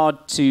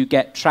hard to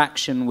get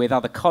traction with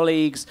other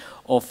colleagues,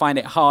 or find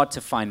it hard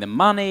to find the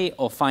money,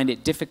 or find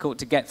it difficult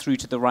to get through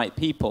to the right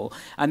people.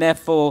 And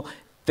therefore,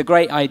 the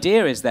great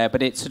idea is there,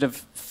 but it sort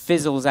of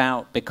fizzles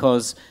out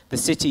because the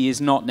city is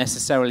not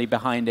necessarily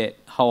behind it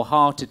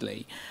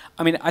wholeheartedly.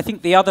 I mean, I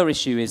think the other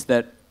issue is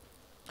that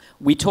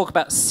we talk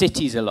about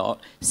cities a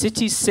lot.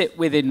 Cities sit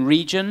within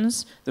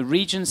regions, the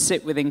regions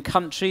sit within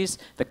countries,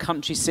 the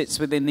country sits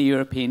within the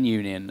European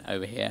Union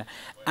over here.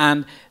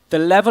 And the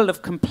level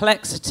of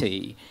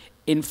complexity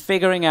in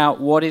figuring out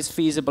what is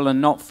feasible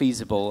and not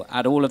feasible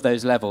at all of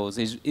those levels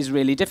is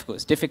really difficult.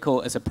 It's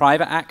difficult as a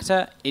private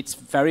actor. It's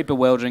very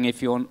bewildering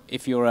if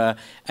you're an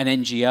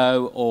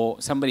NGO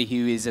or somebody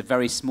who is a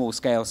very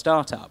small-scale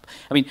startup.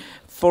 I mean,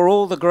 for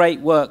all the great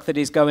work that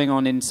is going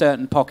on in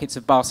certain pockets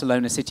of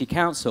Barcelona City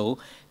Council,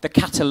 the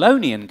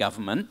Catalonian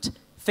government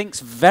thinks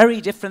very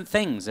different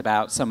things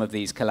about some of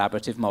these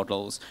collaborative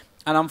models.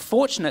 And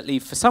unfortunately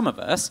for some of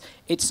us,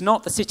 it's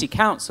not the City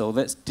Council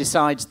that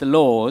decides the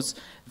laws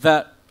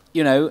that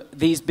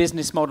these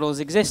business models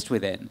exist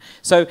within.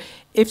 So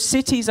if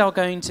cities are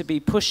going to be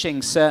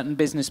pushing certain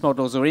business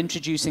models or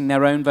introducing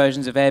their own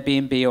versions of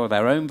Airbnb or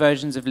their own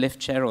versions of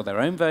LiftShare or their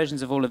own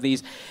versions of all of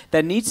these,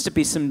 there needs to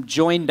be some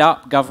joined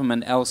up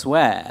government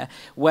elsewhere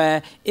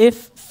where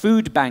if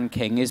food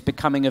banking is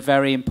becoming a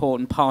very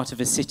important part of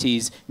a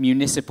city's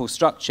municipal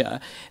structure,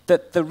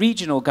 that the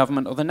regional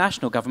government or the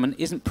national government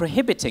isn't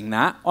prohibiting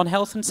that on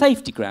health and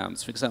safety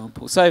grounds, for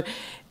example. So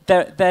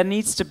there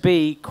needs to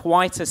be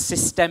quite a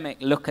systemic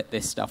look at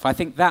this stuff. I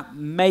think that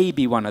may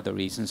be one of the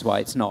reasons why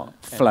it's not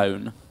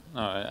flown.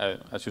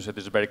 As you said,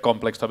 it's a very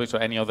complex topic, so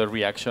any other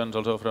reactions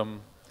also from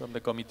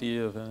the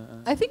committee?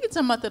 I think it's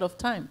a matter of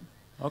time.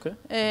 Okay.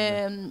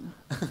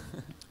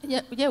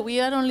 Yeah, we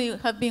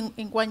have been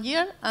in 1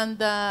 year, and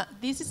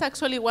this is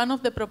actually one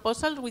of the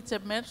proposals which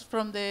emerged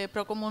from the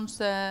Procomun's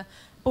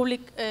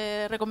public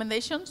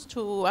recommendations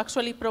to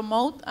actually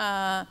promote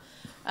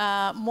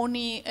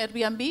money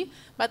Airbnb,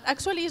 but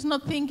actually it's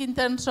not think in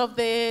terms of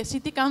the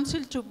city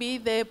council to be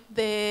the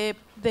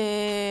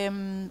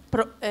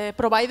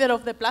provider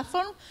of the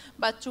platform,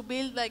 but to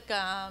build like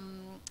a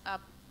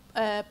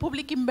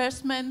public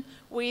investment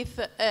with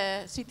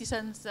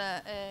citizens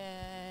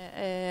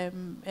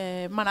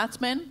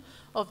management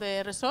of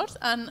the resource.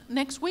 And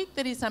next week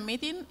there is a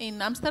meeting in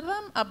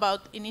Amsterdam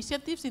about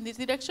initiatives in this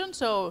direction.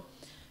 So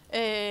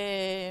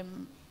I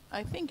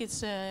think it's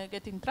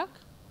getting track.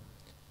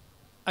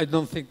 I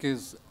don't think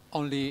it's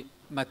only a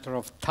matter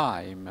of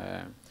time.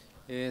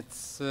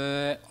 It's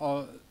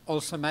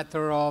also a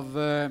matter of,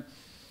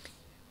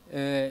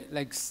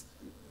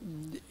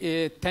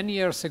 10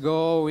 years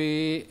ago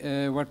we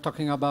were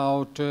talking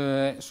about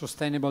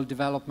sustainable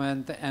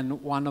development, and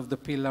one of the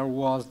pillars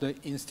was the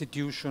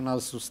institutional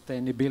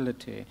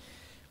sustainability,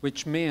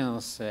 which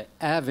means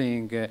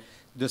having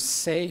the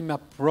same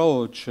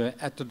approach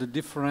at the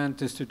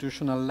different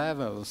institutional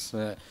levels.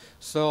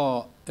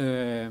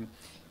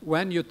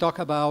 When you talk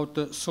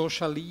about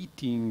social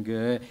eating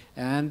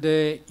and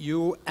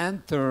you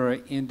enter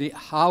in the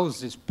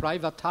houses,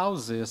 private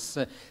houses,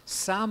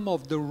 some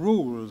of the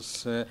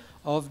rules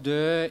of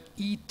the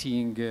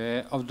eating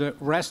of the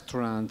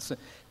restaurants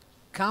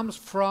comes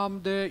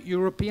from the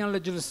European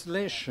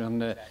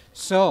legislation.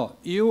 So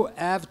you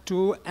have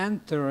to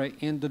enter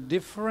in the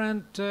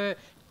different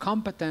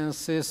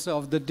competences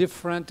of the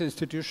different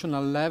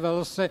institutional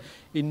levels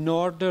in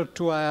order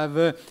to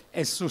have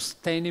a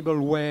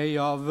sustainable way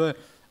of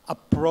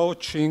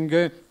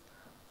approaching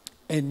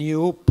a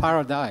new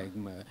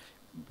paradigm,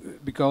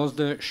 because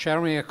the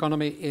sharing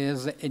economy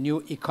is a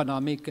new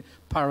economic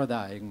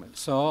paradigm.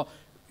 So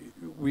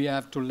we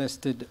have to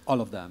list all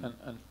of them.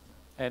 And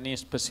any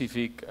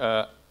specific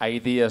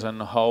ideas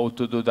on how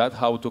to do that,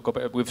 how to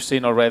cooperate? We've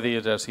seen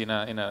already just in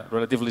a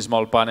relatively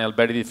small panel,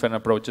 very different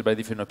approaches, very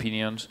different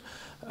opinions,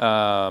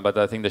 but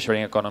I think the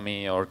sharing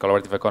economy or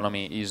collaborative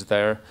economy is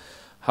there.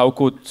 How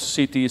could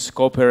cities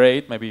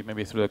cooperate,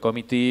 maybe through the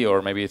committee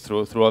or maybe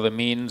through other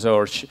means?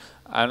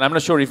 And I'm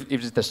not sure if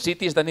it's the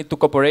cities that need to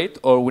cooperate,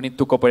 or we need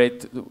to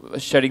cooperate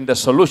sharing the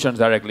solutions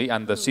directly,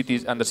 and the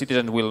cities and the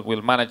citizens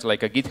will manage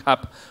like a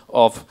GitHub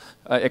of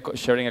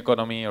sharing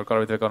economy or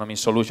collaborative economy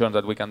solutions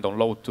that we can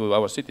download to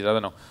our cities. I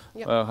don't know.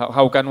 Yep.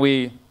 How can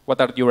we?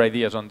 What are your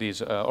ideas on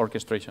this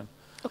orchestration?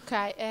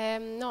 Okay.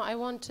 No, I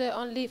want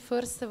only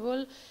first of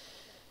all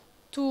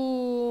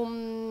to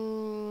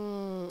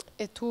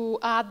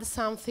add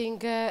something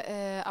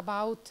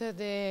about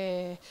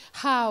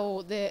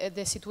how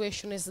the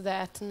situation is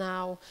that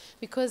now,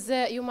 because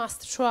you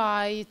must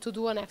try to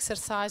do an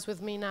exercise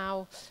with me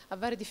now, a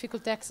very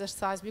difficult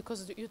exercise,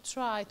 because you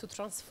try to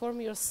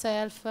transform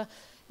yourself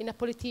in a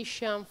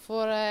politician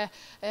for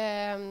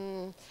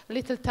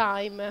little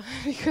time,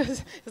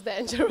 because it's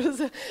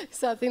dangerous,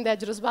 something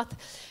dangerous. But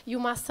you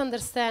must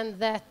understand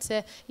that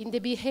in the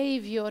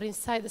behavior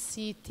inside the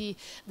city,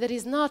 there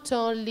is not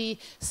only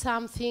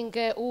something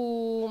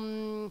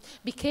who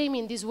became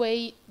in this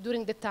way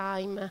during the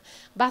time,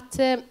 but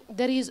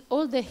there is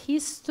all the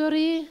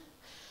history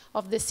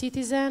of the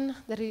citizen,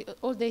 there is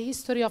all the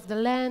history of the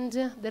land,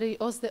 there is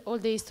also all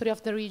the history of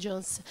the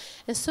regions.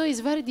 And so it's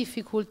very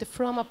difficult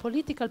from a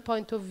political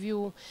point of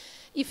view.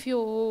 If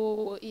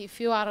you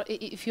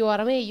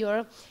are a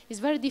mayor, it's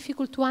very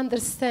difficult to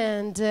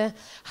understand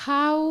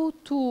how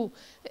to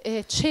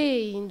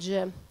change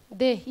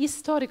the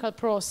historical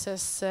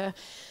process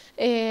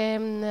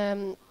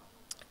in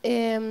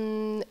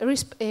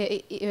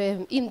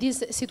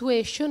this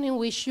situation in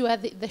which you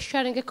have the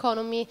sharing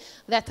economy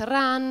that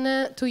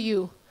run to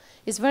you.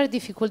 It's very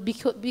difficult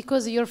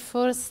because your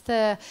first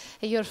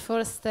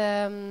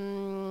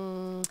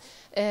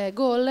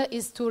goal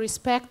is to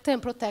respect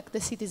and protect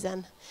the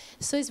citizen.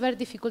 So it's very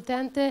difficult,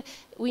 and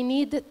we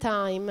need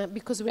time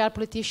because we are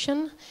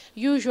politicians.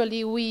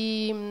 Usually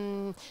we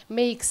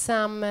make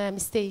some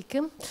mistake,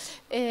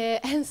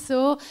 and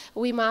so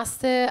we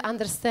must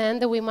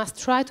understand. We must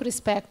try to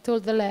respect all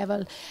the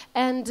level,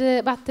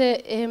 and but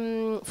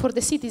for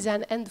the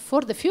citizen and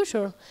for the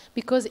future,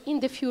 because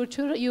in the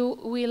future you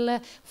will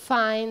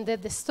find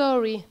the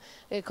story.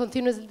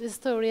 Continues the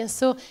story, and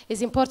so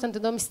it's important to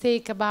don't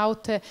mistake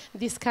about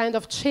this kind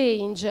of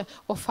change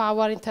of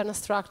our internal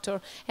structure.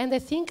 And I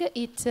think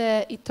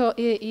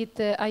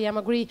I am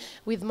agree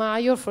with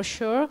Mayo for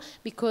sure,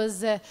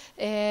 because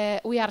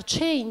we are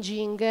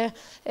changing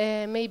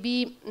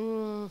maybe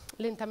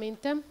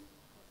lentamente.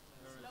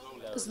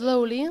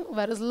 Slowly,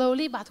 very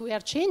slowly, but we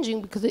are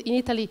changing because in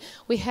Italy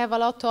we have a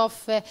lot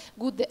of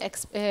good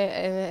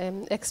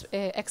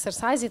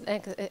exercise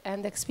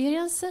and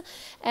experience,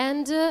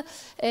 and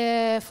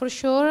for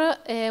sure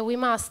we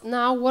must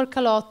now work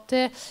a lot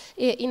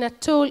in a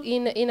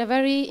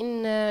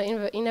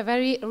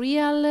very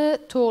real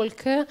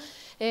talk.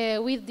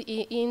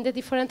 In the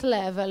different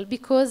level,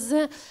 because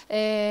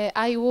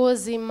I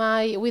was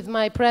with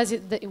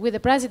the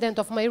president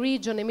of my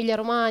region, Emilia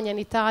Romagna, in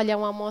Italy,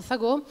 1 month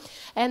ago,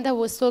 and I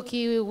was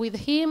talking with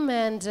him,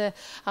 and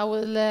I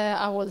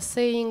was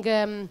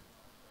saying.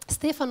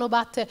 Stefano,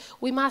 but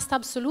we must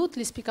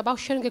absolutely speak about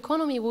sharing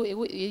economy.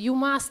 You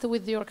must,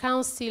 with your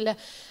council,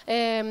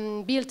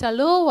 build a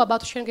law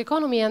about sharing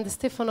economy. And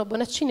Stefano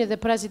Bonaccini, the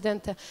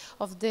president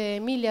of the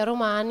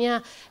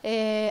Emilia-Romagna,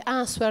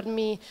 answered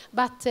me,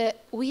 but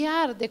we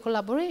are the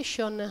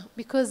collaboration,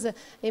 because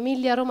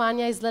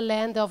Emilia-Romagna is the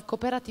land of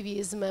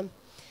cooperativism.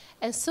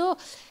 And so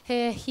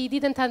he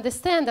didn't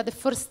understand at the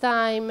first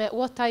time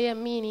what I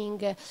am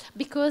meaning,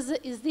 because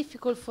it's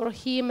difficult for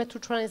him to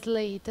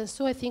translate. And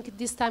so I think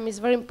this time is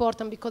very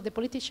important, because the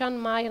politician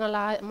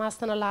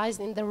must analyze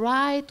in the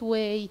right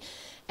way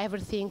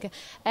everything.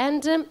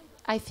 And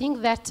I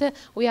think that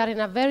we are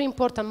in a very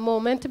important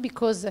moment,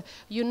 because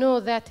you know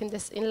that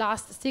in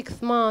last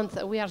 6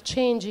 months we are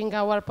changing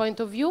our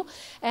point of view,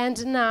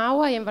 and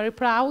now I am very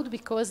proud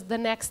because the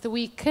next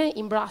week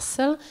in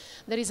Brussels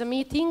there is a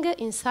meeting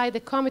inside the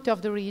Committee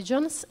of the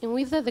Regions, in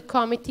which the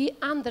committee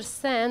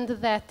understand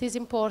that it is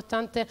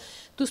important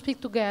to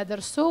speak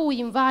together. So we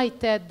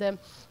invited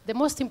the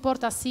most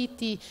important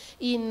city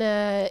in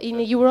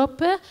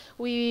Europe.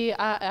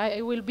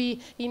 I will be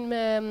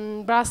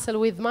in Brussels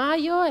with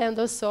Mayo and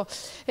also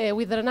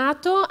with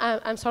Renato.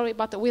 I'm sorry,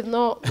 but with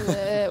no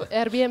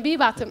Airbnb,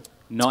 but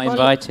not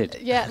invited.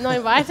 Yeah, not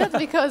invited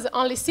because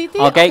only cities.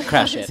 I'll gate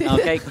crash it. I'll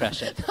gate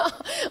crash it.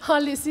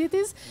 Only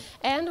cities.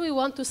 And we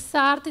want to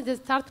start at the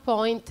start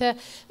point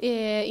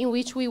in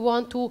which we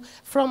want to,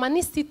 from an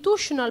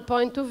institutional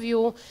point of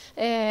view,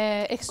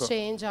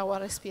 exchange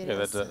our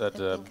experience. Yeah, that's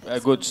a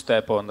good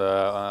step on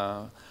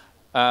the...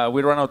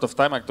 we run out of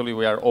time. Actually,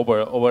 we are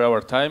over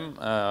our time.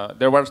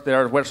 There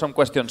were some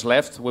questions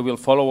left. We will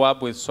follow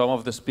up with some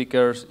of the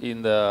speakers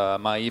in the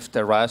Maif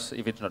terrace,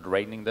 if it's not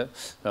raining there.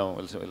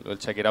 So we'll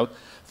check it out.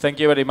 Thank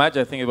you very much.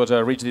 I think it was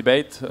a rich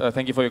debate.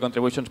 Thank you for your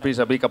contributions. Please,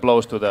 a big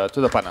applause to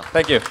the panel.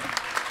 Thank you.